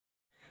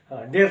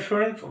Dear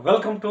students,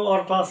 welcome to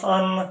our class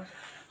on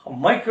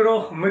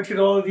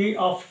micrometeorology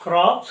of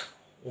crops,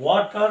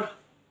 water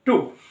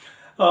 2.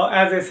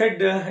 As I said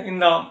in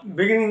the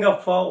beginning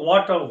of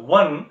water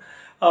 1,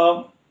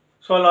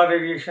 solar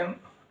radiation,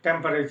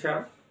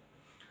 temperature,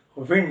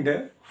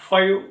 wind,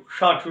 5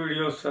 short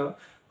videos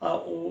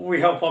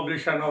we have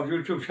published on our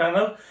YouTube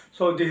channel.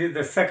 So this is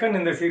the second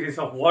in the series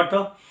of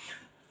water.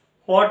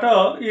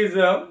 Water is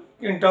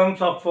in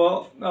terms of,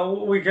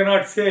 we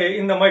cannot say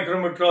in the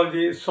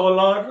micrometeorology,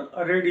 solar,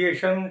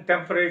 radiation,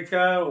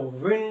 temperature,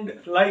 wind,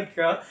 like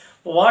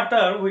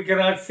water, we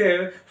cannot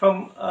say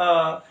from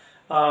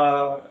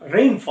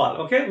rainfall,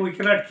 okay? We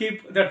cannot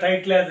keep the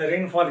title as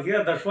rainfall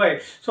here, that's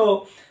why.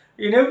 So,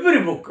 in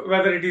every book,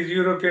 whether it is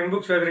European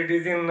books, whether it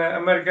is in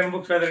American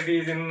books, whether it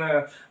is in,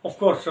 of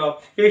course,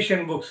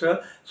 Asian books.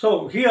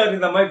 So, here in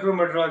the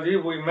micrometeorology,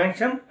 we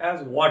mention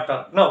as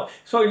water. Now,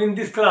 so in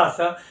this class,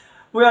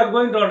 we are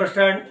going to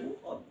understand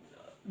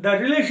the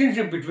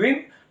relationship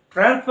between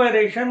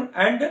transpiration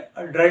and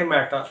dry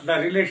matter. The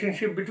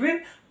relationship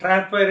between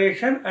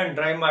transpiration and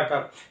dry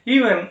matter.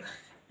 Even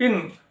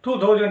in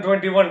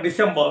 2021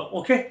 December,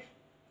 okay,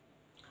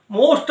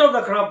 most of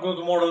the crop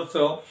growth models,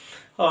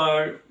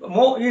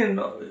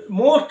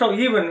 most of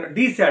even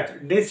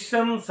DSAT,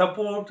 Decision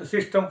Support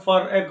System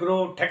for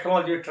Agro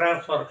Technology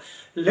Transfer,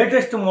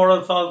 latest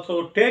models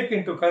also take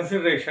into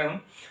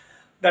consideration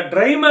the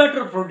dry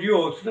matter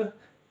produced.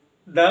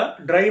 The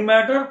dry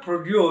matter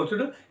produced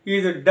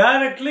is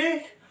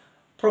directly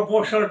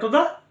proportional to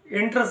the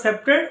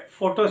intercepted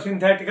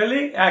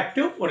photosynthetically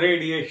active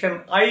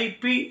radiation,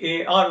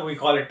 IPAR we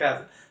call it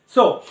as.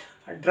 So,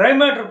 dry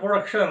matter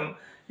production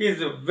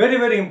is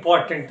very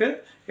important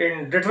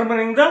in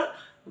determining the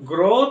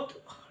growth,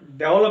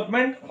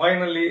 development,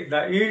 finally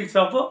the yields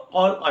of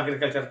all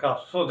agriculture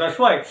crops. So, that's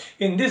why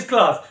in this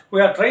class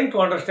we are trying to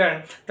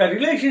understand the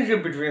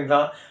relationship between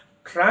the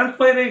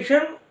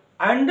transpiration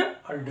and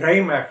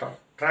dry matter.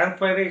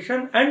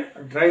 Transpiration and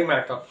dry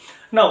matter.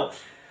 Now,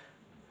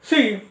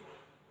 see,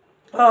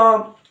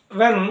 when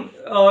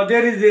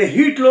there is a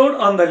heat load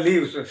on the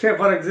leaves, say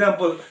for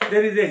example,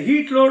 there is a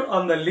heat load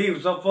on the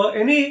leaves of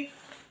any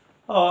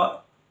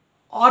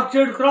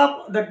orchard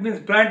crop, that means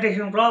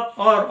plantation crop,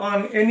 or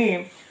on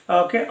any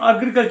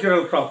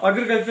agricultural crop,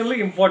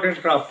 agriculturally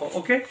important crop,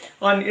 okay,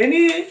 on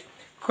any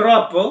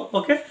crop,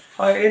 okay,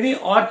 any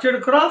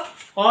orchard crop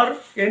or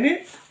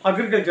any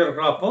agricultural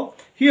crop.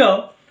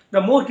 Here, the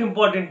most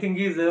important thing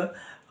is, as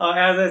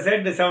I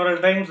said several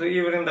times,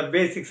 even in the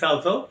basics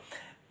also,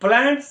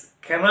 plants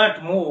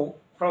cannot move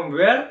from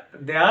where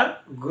they are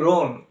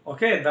grown.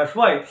 Okay, that's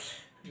why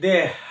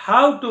they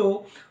have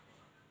to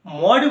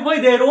modify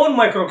their own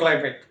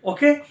microclimate.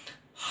 Okay,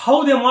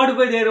 how they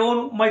modify their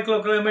own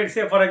microclimate?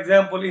 Say, for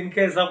example, in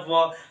case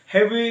of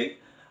heavy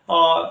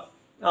or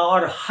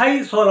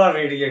high solar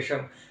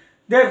radiation,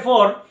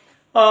 therefore,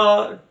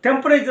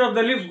 temperature of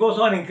the leaves goes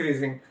on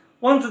increasing.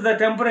 Once the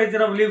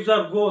temperature of leaves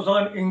goes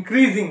on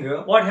increasing,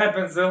 what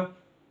happens?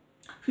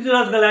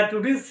 Physiological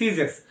activity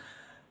ceases.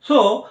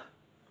 So,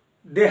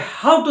 they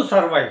have to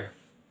survive.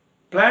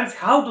 Plants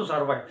have to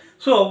survive.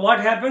 So, what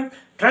happens?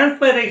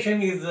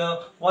 Transpiration is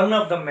one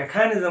of the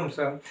mechanisms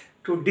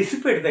to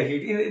dissipate the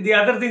heat. The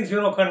other things,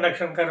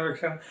 conduction,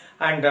 convection,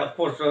 and of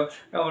course,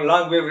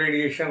 long wave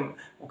radiation,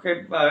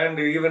 okay, and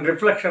even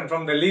reflection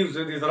from the leaves.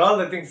 These are all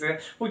the things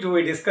which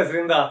we discussed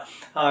in the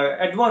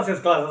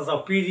advanced classes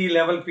of PG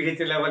level,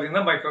 PhD level in the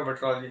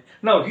micrometeorology.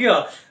 Now,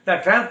 here, the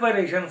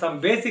transpiration, some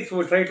basics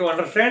we try to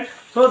understand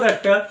so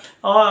that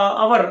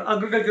our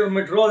agricultural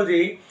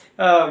meteorology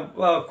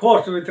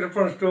course with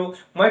reference to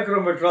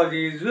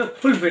micrometeorology is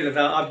fulfilled,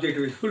 the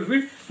objective is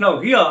fulfilled.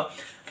 Now, here,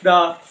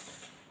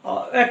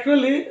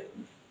 actually,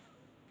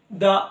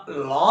 the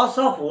loss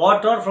of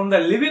water from the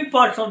living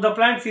parts of the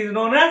plants is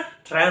known as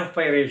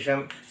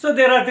transpiration. So,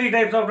 there are 3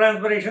 types of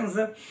transpirations: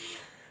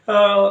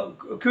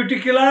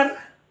 cuticular,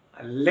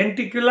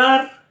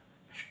 lenticular,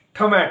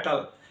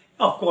 stomatal.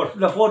 Of course,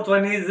 the fourth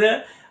one is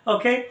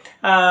okay.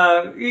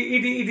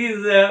 It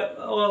is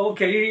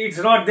okay. It's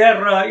not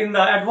there in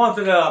the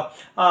advanced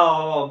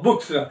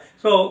books.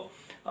 So,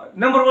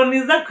 number 1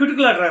 is the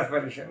cuticular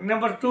transpiration.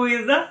 Number 2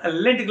 is the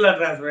lenticular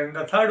transpiration.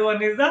 The third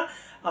one is the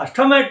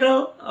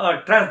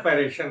stomatal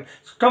transpiration.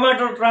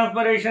 Stomatal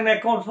transpiration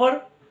accounts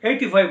for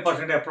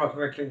 85%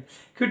 approximately.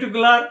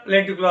 Cuticular,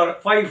 lenticular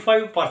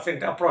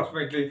 5%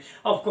 approximately.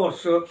 Of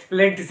course,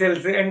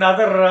 lenticels and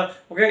other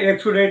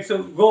exudates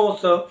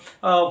goes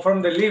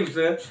from the leaves,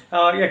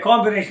 a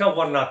combination of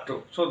 1 or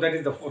 2. So that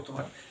is the fourth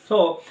one.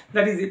 So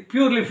that is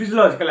purely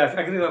physiological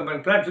aspect,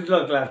 plant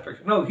physiological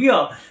aspect. Now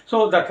here,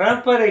 so the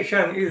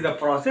transpiration is the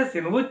process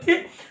in which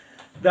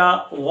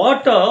the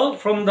water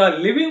from the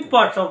living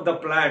parts of the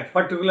plant,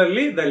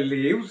 particularly the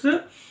leaves,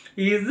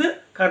 is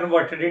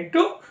converted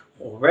into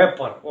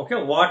vapor. Okay,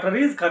 water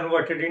is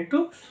converted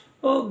into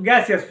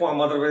gaseous form.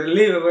 Otherwise,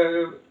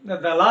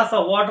 the loss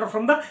of water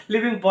from the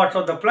living parts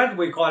of the plant,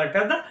 we call it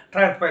as the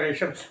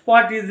transpiration.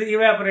 What is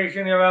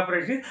evaporation?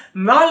 Evaporation is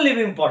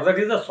non-living part, that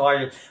is the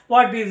soil.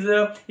 What is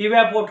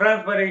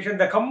evapotranspiration?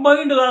 The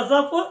combined loss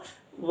of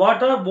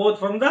water both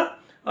from the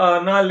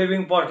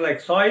non-living parts like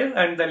soil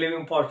and the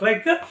living parts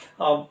like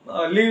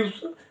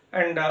leaves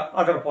and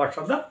other parts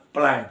of the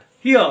plant.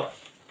 Here,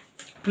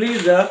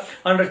 please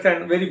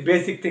understand very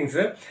basic things.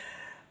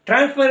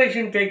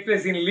 Transpiration takes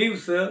place in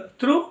leaves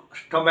through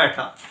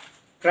stomata.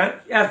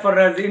 As far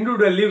as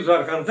individual leaves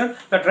are concerned,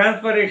 the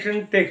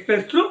transpiration takes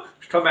place through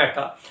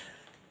stomata.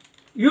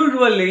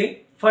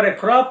 Usually, for a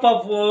crop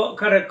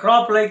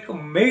like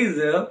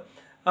maize,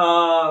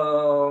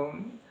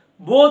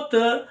 both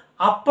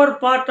upper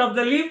part of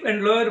the leaf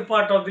and lower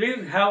part of the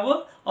leaf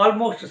have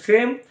almost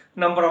same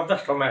number of the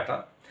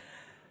stomata.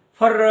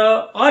 For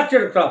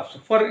orchard crops,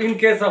 in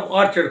case of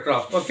orchard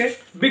crops, okay,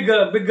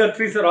 bigger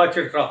trees are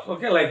orchard crops,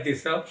 okay, like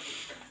this,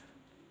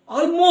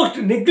 almost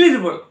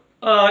negligible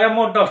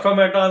amount of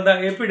stomata on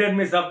the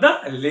epidermis of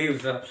the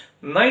leaves.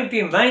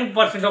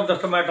 99% of the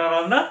stomata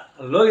are on the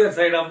lower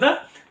side of the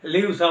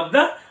leaves of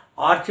the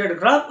orchard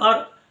crop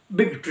or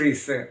big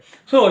trees.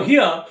 So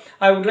here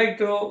I would like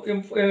to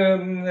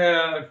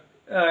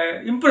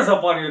impress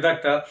upon you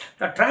that the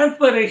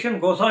transpiration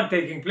goes on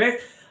taking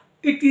place.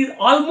 It is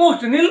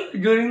almost nil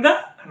during the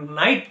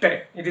night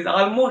time. It is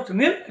almost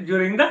nil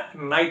during the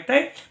night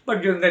time,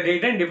 but during the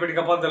daytime, depending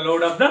upon the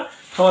load of the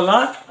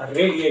solar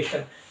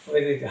radiation,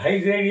 whether it is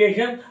high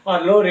radiation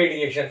or low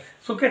radiation,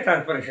 so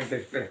transpiration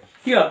takes place.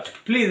 Here,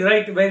 please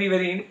write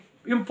very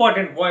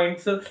important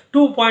points. 2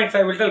 points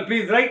I will tell.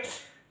 Please write.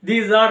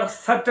 These are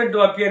certain to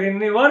appear in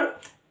your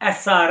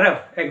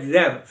SRF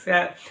exams.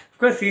 Of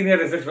course, senior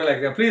research fellow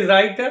exam. Please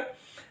write.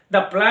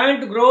 The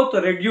plant growth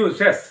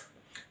reduces.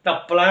 The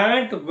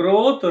plant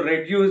growth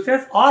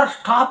reduces or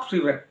stops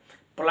even.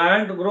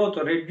 Plant growth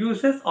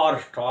reduces or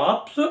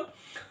stops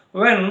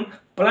when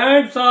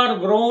plants are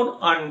grown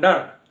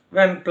under.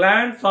 When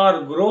plants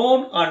are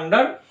grown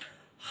under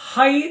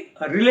high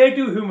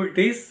relative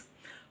humidities,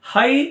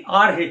 high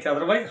RH,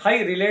 otherwise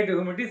high relative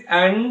humidities,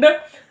 and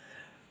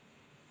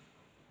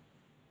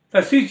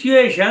the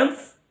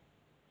situations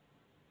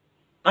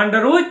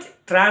under which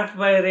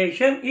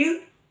transpiration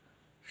is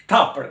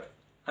stopped.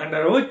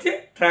 Under which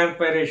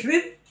transpiration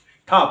is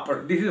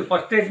stopped. This is the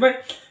first statement.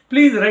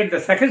 Please write the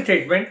second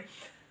statement.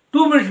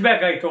 2 minutes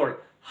back I told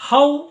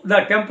how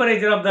the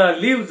temperature of the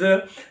leaves,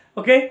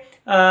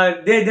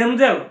 they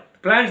themselves,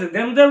 plants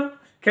themselves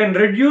can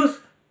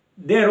reduce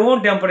their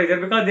own temperature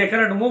because they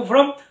cannot move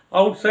from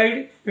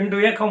outside into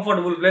a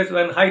comfortable place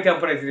when high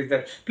temperature is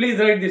there. Please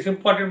write this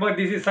important point.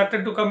 This is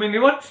certain to come in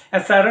your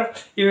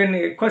SRF. Even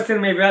a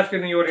question may be asked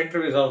in your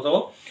interviews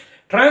also.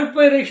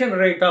 Transpiration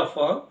rate of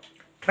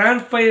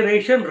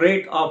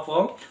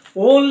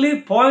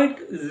only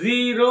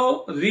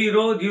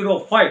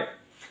 0.0005.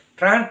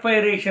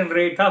 Transpiration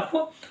rate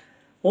of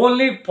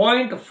only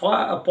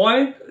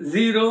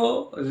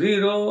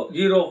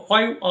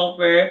 0.0005 of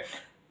a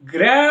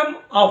gram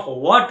of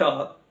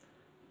water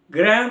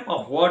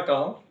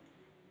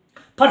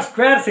per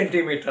square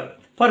centimeter.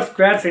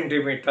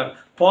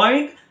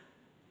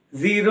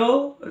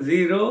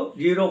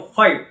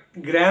 0.0005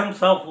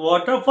 grams of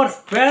water per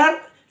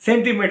square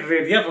centimeter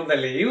area from the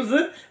leaves,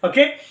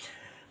 okay,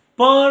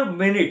 per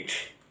minute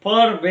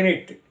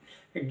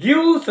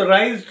gives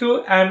rise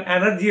to an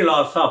energy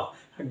loss of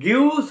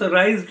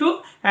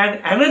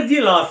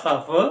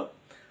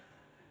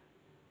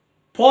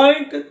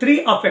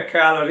 0.3 of a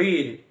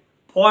calorie.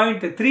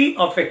 0.3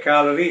 of a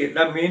calorie.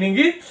 The meaning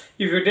is,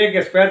 if you take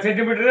a square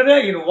centimeter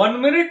area in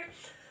 1 minute,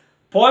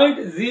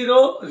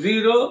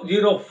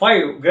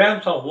 0.0005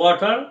 grams of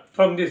water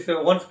from this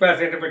 1 square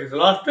centimeter is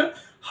lost.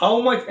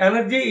 How much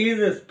energy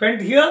is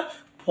spent here?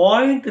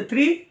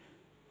 0.3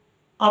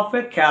 of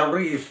a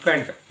calorie is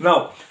spent.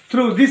 Now,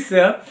 through this,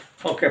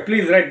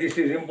 please write, this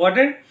is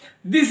important.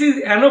 This is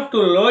enough to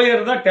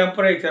lower the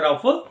temperature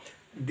of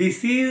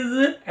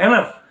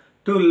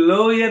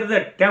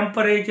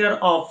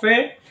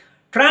a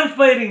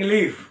transpiring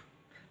leaf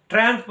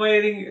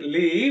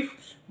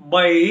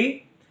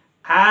by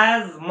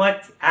as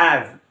much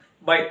as,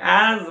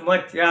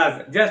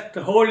 just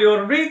hold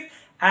your breath,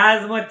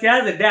 as much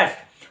as dash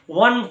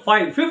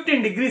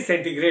 15 degrees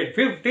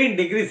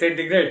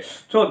centigrade.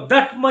 So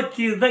that much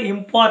is the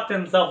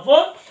importance of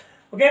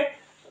high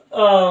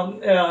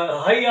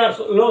or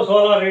low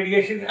solar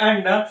radiation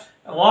and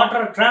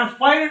water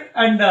transpired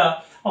and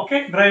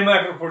dry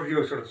matter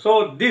produced.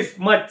 So this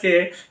much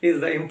is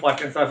the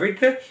importance of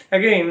it.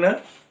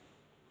 Again,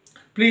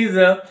 please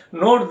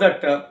note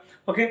that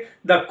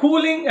the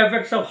cooling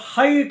effects of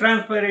high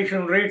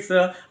transpiration rates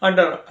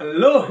under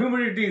low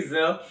humidities,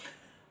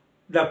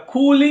 the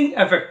cooling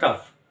effects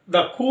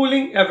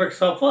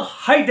of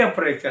high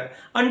temperature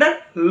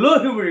under low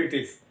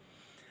humidities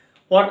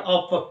were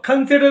of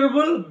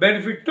considerable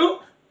benefit to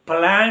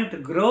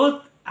plant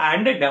growth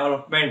and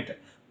development.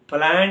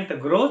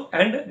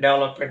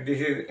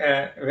 This is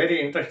a very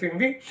interesting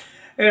thing.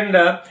 And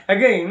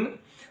again,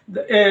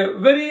 under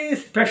very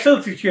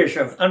special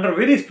situations,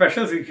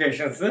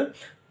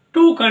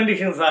 2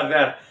 conditions are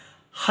there: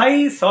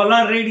 high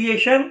solar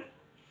radiation,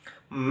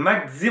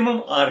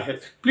 maximum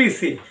RH. Please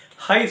see,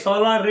 high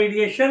solar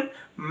radiation,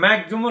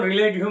 maximum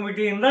relative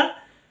humidity in the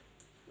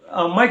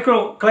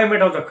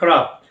microclimate of the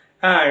crop,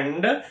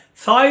 and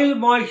soil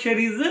moisture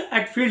is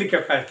at field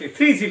capacity.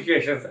 Three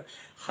situations: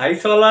 high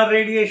solar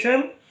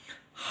radiation,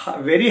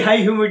 very high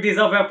humidities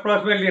of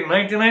approximately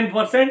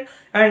 99%,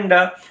 and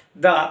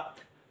the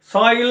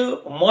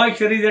soil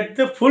moisture is at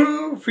the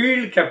full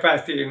field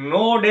capacity.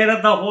 No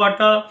dearth of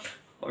water,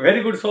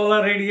 very good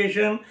solar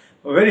radiation,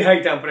 very high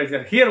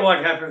temperature. Here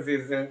what happens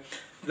is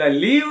the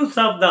leaves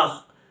of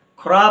the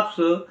crops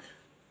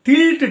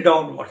tilt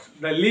downwards.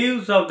 The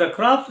leaves of the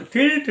crops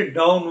tilt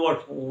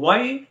downwards.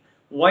 Why?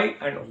 Why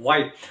and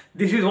why?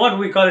 This is what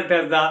we call it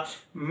as the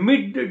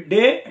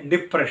midday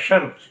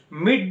depression.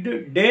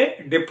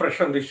 Midday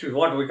depression. This is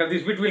what we call.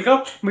 This bit will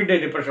come midday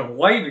depression.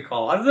 Why?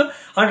 Because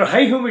under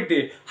high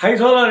humidity, high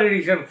solar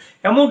radiation,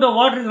 amount of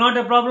water is not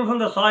a problem from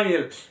the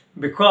soil,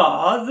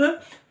 because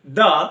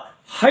the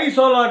high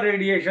solar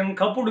radiation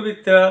coupled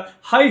with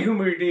high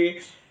humidity,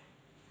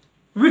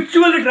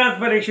 virtually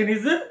transpiration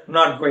is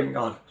not going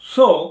on.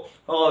 So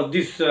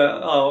this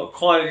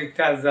call it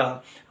as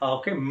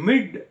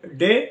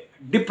midday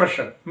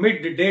depression.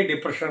 Midday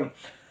depression.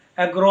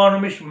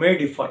 Agronomists may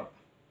differ.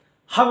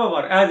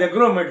 However, as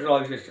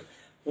agrometeorologists,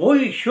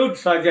 we should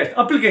suggest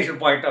application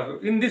point of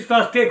view. In this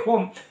class, take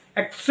home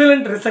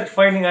excellent research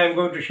finding I am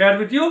going to share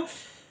with you.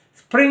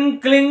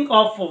 Sprinkling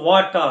of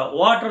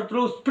water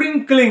through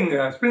sprinkling.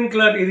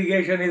 Sprinkler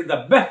irrigation is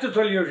the best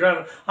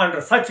solution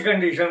under such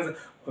conditions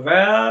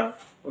where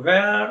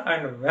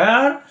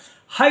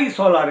high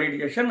solar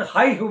radiation,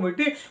 high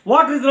humidity,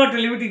 water is not a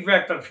limiting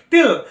factor.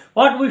 Still,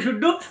 what we should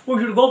do? We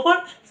should go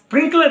for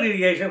sprinkler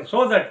irrigation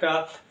so that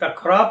the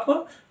crop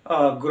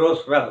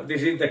grows well.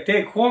 This is the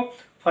take home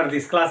for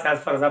this class as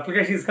far as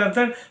application is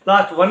concerned.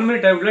 Last 1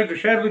 minute, I would like to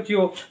share with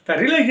you the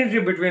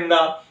relationship between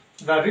the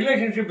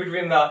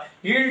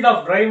yield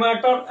of dry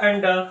matter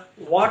and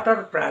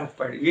water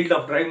transpired. Yield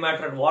of dry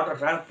matter and water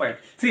transpired.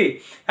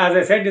 See, as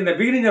I said in the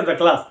beginning of the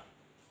class,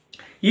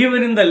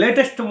 even in the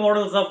latest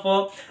models of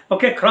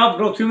crop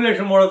growth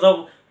simulation models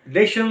of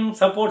decision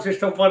support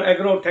system for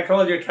agro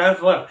technology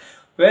transfer,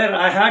 where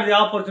I had the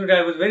opportunity,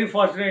 I was very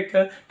fortunate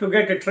to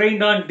get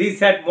trained on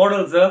DSAT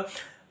models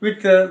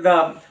with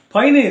the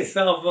pioneers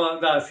of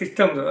the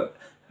systems,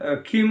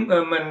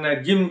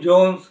 Jim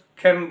Jones,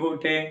 Ken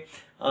Boute,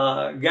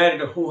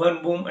 Garrett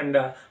Hohenboom,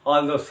 and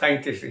all those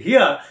scientists.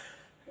 Here,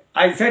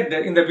 I said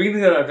in the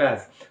beginning of the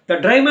class, the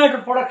dry matter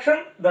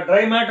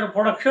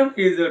production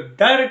is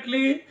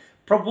directly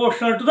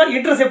proportional to the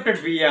intercepted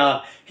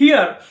VAR.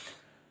 Here,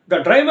 the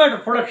dry matter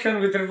production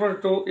with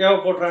respect to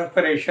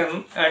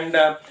evapotranspiration and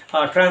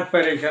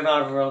transpiration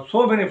are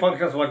so many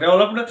functions were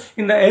developed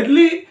in the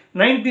early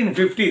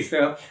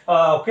 1950s.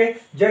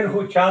 Jen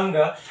Hu Chang,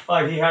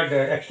 he had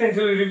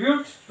extensively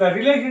reviewed the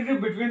relationship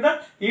between the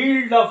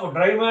yield of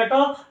dry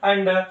matter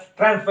and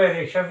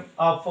transpiration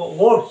of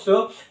oats.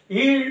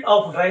 Yield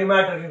of dry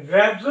matter in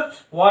grams,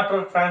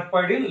 water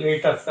transpired in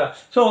liters.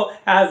 So,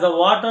 as the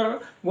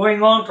water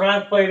going on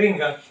transpiring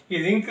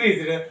is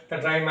increased, the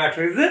dry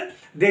matter is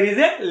there is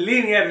a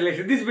linear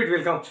relation. This bit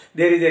will come.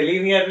 There is a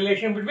linear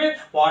relation between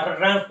water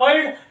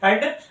transpired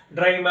and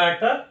dry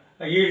matter,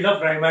 yield of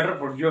dry matter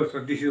produced. So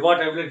this is what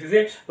I would like to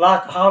say.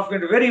 Last half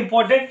minute, very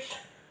important.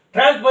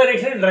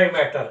 Transpiration and dry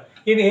matter.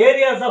 In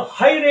areas of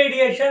high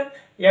radiation,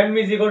 M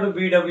is equal to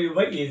BW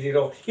by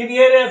E0. In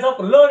areas of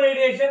low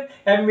radiation,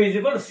 M is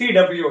equal to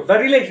CW. The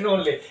relation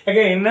only.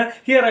 Again,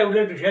 here I would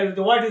like to share with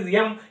you what is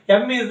M.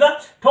 M is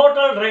the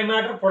total dry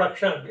matter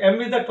production. M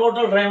is the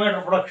total dry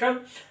matter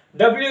production.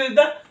 W is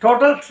the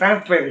total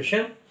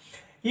transpiration.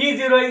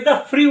 E0 is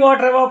the free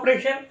water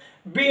evaporation.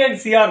 B and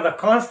C are the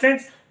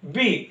constants.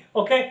 B,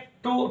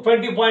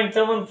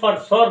 20.7 for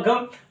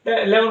sorghum,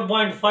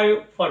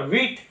 11.5 for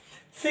wheat.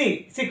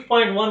 C,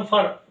 6.1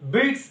 for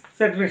beets,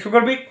 that means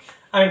sugar beet,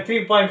 and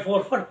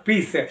 3.4 for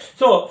peas.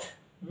 So,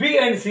 B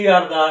and C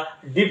are the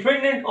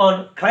dependent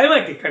on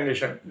climatic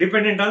condition.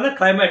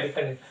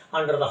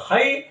 Under the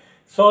high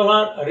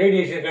solar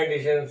radiation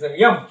conditions,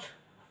 M.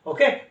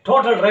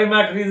 Total dry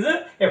matter is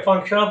a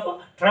function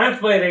of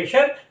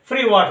transpiration,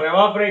 free water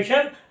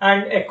evaporation,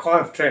 and a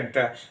constant.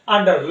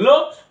 Under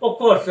low, of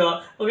course,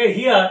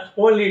 here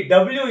only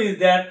W is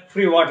there,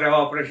 free water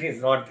evaporation is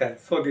not there.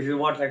 So this is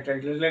what I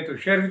would like to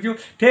share with you.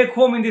 Take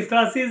home in this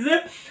class is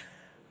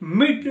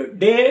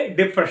midday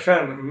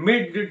depression.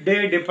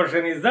 Midday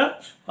depression is the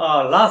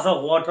loss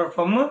of water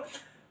from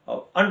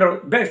under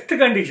best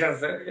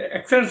conditions,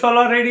 excellent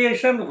solar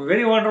radiation,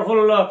 very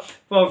wonderful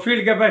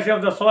field capacity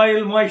of the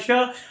soil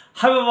moisture.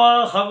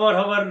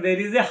 However, there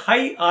is a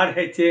high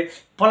RHA.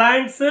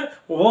 Plants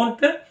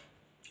won't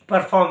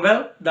perform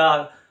well.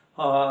 The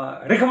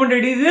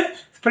recommended is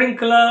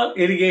sprinkler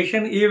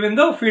irrigation, even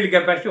though field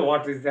capacity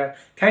water is there.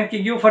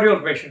 Thanking you for your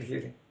patient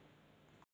hearing.